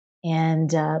awakening,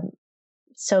 and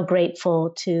so grateful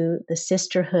to the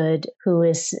sisterhood who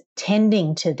is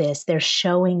tending to this. They're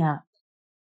showing up.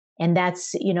 And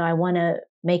that's, I want to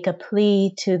make a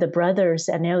plea to the brothers.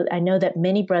 I know that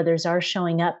many brothers are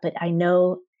showing up, but I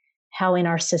know how in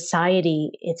our society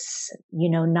it's,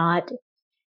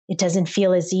 it doesn't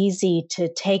feel as easy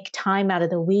to take time out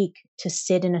of the week to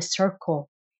sit in a circle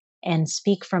and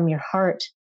speak from your heart.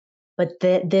 But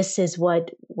this is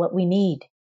what we need.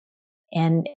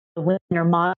 And the women are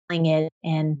modeling it.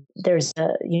 And there's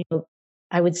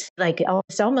I would say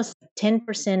it's almost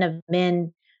 10% of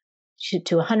men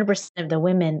to 100% of the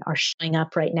women are showing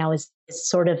up right now is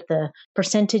sort of the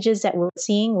percentages that we're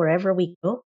seeing wherever we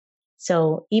go.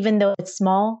 So even though it's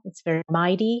small, it's very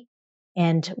mighty.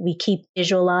 And we keep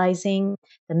visualizing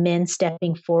the men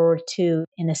stepping forward to,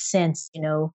 in a sense,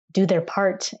 do their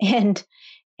part and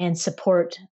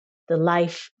support the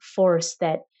life force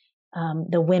that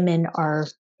the women are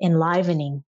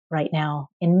enlivening right now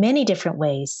in many different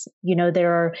ways.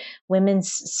 There are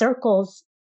women's circles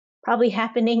probably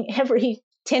happening every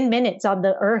 10 minutes on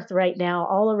the earth right now,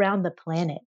 all around the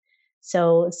planet.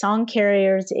 So Song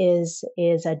Carriers is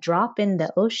a drop in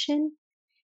the ocean,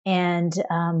 and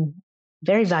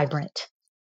very vibrant.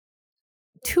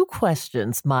 2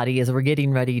 questions, Madi, as we're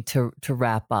getting ready to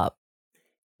wrap up.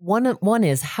 One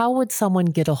is, how would someone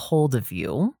get a hold of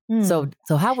you? So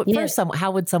how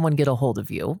would someone get a hold of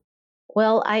you?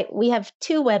 Well, we have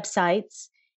 2 websites,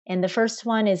 and the first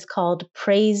one is called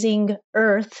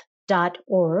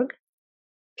praisingearth.org,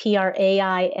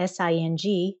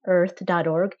 PRAISING,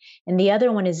 earth.org, and the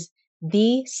other one is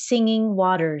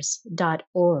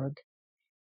thesingingwaters.org.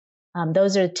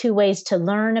 Those are 2 ways to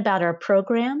learn about our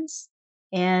programs.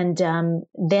 And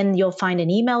then you'll find an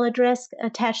email address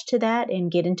attached to that,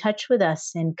 and get in touch with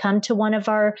us and come to one of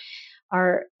our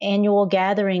annual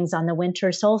gatherings on the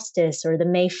winter solstice or the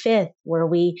May 5th, where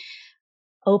we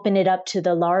open it up to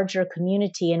the larger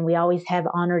community. And we always have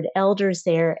honored elders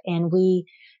there, and we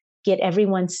get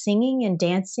everyone singing and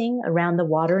dancing around the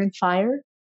water and fire.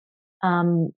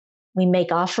 we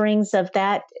make offerings of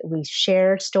that. We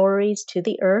share stories to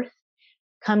the earth.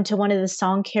 Come to one of the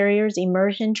Song Carriers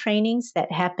immersion trainings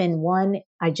that happen.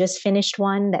 I just finished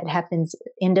one that happens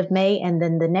end of May. And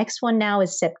then the next one now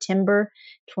is September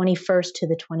 21st to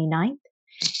the 29th.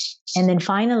 And then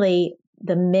finally,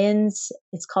 the men's,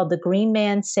 it's called the Green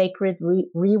Man Sacred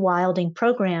Rewilding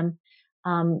Program.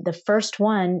 The first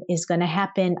one is going to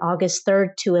happen August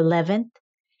 3rd to 11th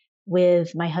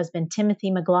with my husband,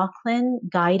 Timothy McLaughlin,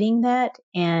 guiding that.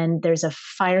 And there's a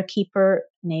firekeeper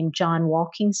named John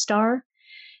Walkingstar,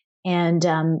 and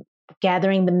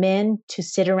gathering the men to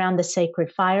sit around the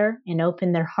sacred fire and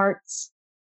open their hearts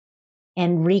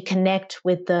and reconnect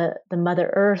with the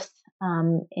Mother Earth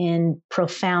in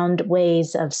profound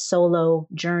ways of solo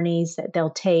journeys that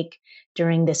they'll take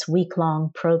during this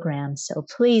week-long program. So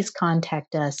please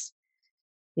contact us.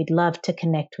 We'd love to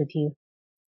connect with you.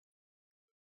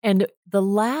 And the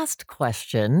last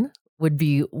question would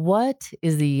be, what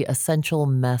is the essential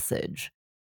message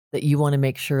that you want to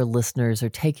make sure listeners are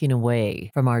taking away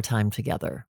from our time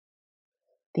together?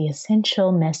 The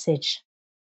essential message,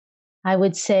 I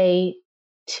would say,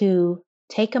 to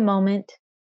take a moment,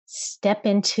 step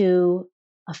into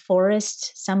a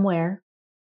forest somewhere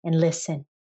and listen.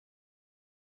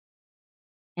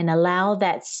 And allow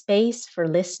that space for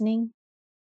listening.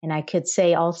 And I could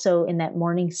say also in that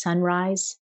morning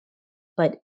sunrise,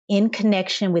 but in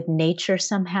connection with nature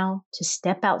somehow, to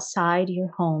step outside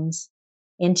your homes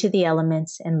into the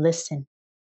elements and listen.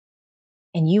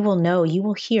 And you will know, you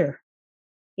will hear.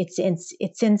 It's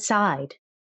inside.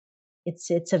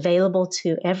 It's available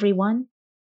to everyone,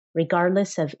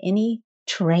 regardless of any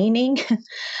training,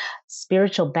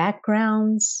 spiritual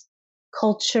backgrounds,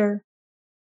 culture.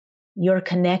 Your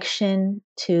connection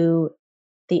to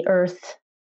the earth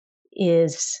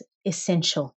is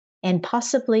essential. And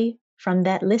possibly from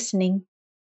that listening,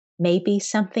 maybe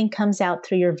something comes out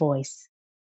through your voice.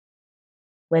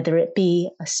 Whether it be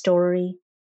a story,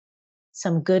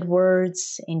 some good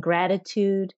words in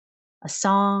gratitude, a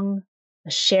song,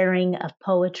 a sharing of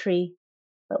poetry.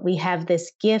 But we have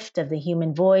this gift of the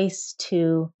human voice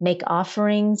to make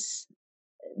offerings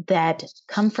that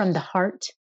come from the heart.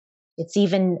 It's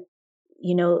even,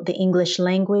 the English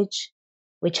language,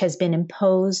 which has been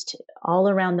imposed all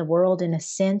around the world in a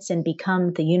sense and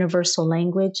become the universal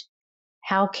language.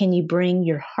 How can you bring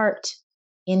your heart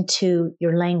into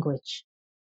your language?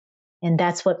 And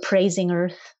that's what Praising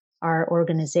Earth, our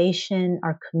organization,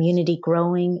 our community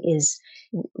growing, is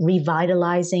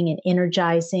revitalizing and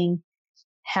energizing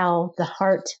how the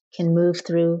heart can move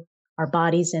through our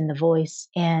bodies and the voice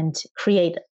and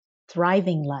create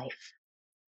thriving life.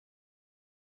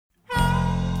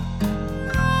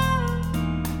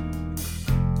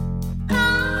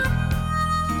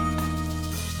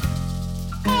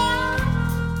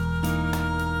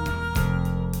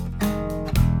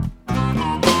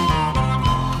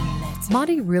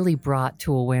 Madi really brought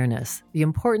to awareness the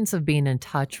importance of being in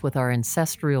touch with our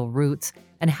ancestral roots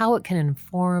and how it can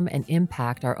inform and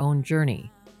impact our own journey.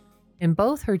 In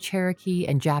both her Cherokee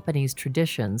and Japanese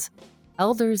traditions,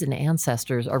 elders and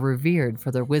ancestors are revered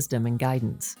for their wisdom and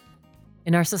guidance.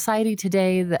 In our society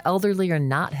today, the elderly are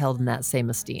not held in that same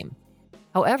esteem.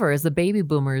 However, as the baby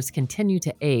boomers continue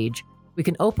to age, we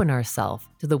can open ourselves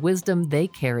to the wisdom they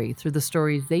carry through the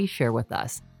stories they share with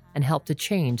us and help to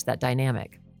change that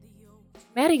dynamic.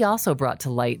 Madi also brought to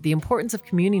light the importance of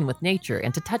communing with nature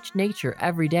and to touch nature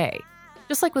every day.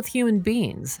 Just like with human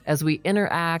beings, as we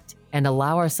interact and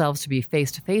allow ourselves to be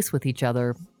face-to-face with each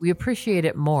other, we appreciate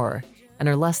it more and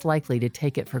are less likely to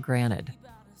take it for granted.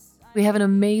 We have an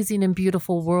amazing and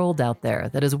beautiful world out there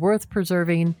that is worth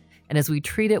preserving, and as we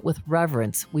treat it with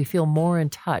reverence, we feel more in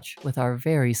touch with our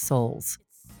very souls.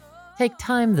 Take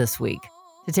time this week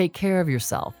to take care of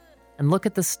yourself and look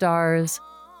at the stars,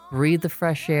 breathe the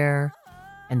fresh air,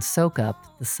 and soak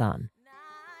up the sun.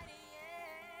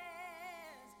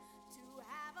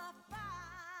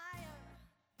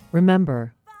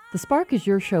 Remember, The Spark is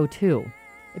your show too.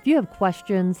 If you have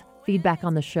questions, feedback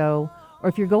on the show, or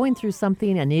if you're going through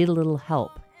something and need a little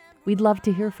help, we'd love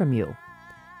to hear from you.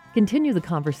 Continue the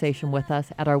conversation with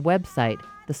us at our website,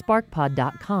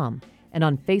 thesparkpod.com, and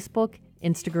on Facebook,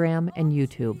 Instagram, and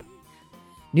YouTube.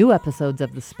 New episodes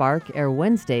of The Spark air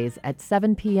Wednesdays at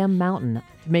 7 p.m. Mountain.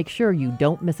 To make sure you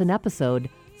don't miss an episode,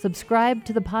 subscribe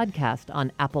to the podcast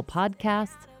on Apple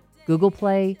Podcasts, Google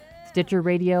Play, Stitcher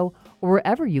Radio, or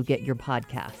wherever you get your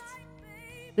podcasts.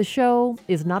 The show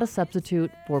is not a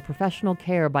substitute for professional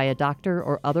care by a doctor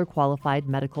or other qualified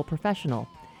medical professional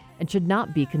and should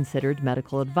not be considered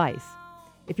medical advice.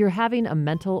 If you're having a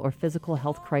mental or physical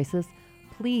health crisis,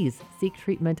 please seek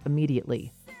treatment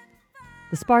immediately.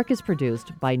 The Spark is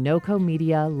produced by NoCo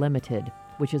Media Limited,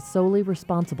 which is solely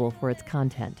responsible for its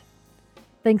content.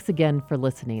 Thanks again for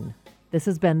listening. This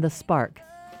has been The Spark,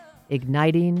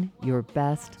 igniting your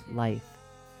best life.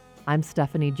 I'm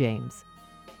Stephanie James.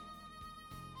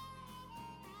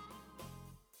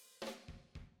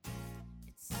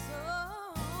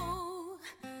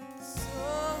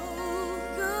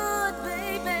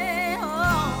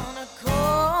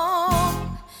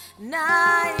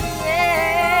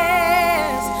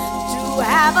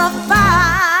 Have a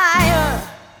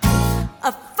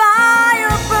fire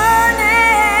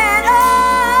burning,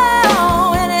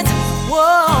 oh, and it's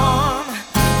warm,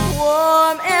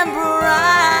 warm and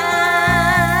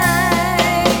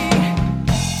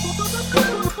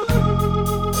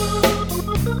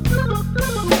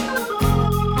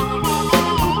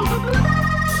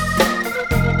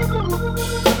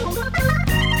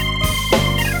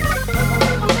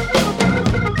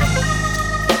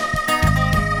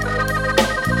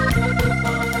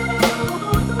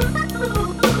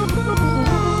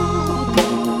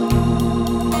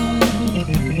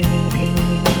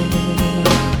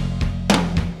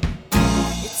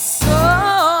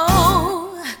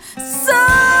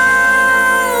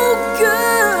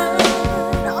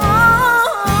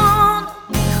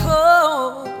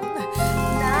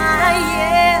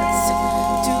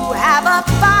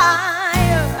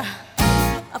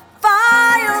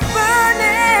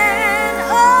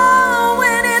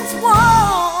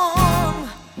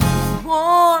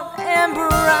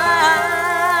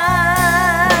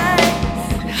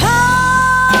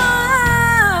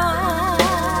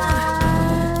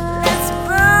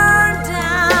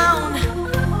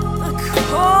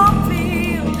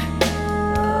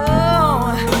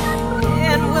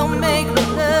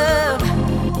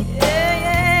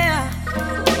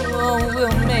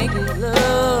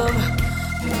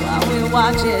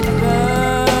watch it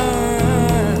burn.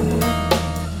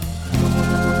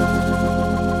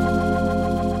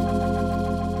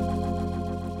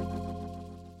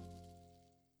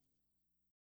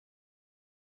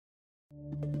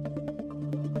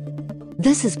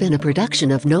 This has been a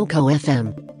production of NoCo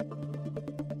FM.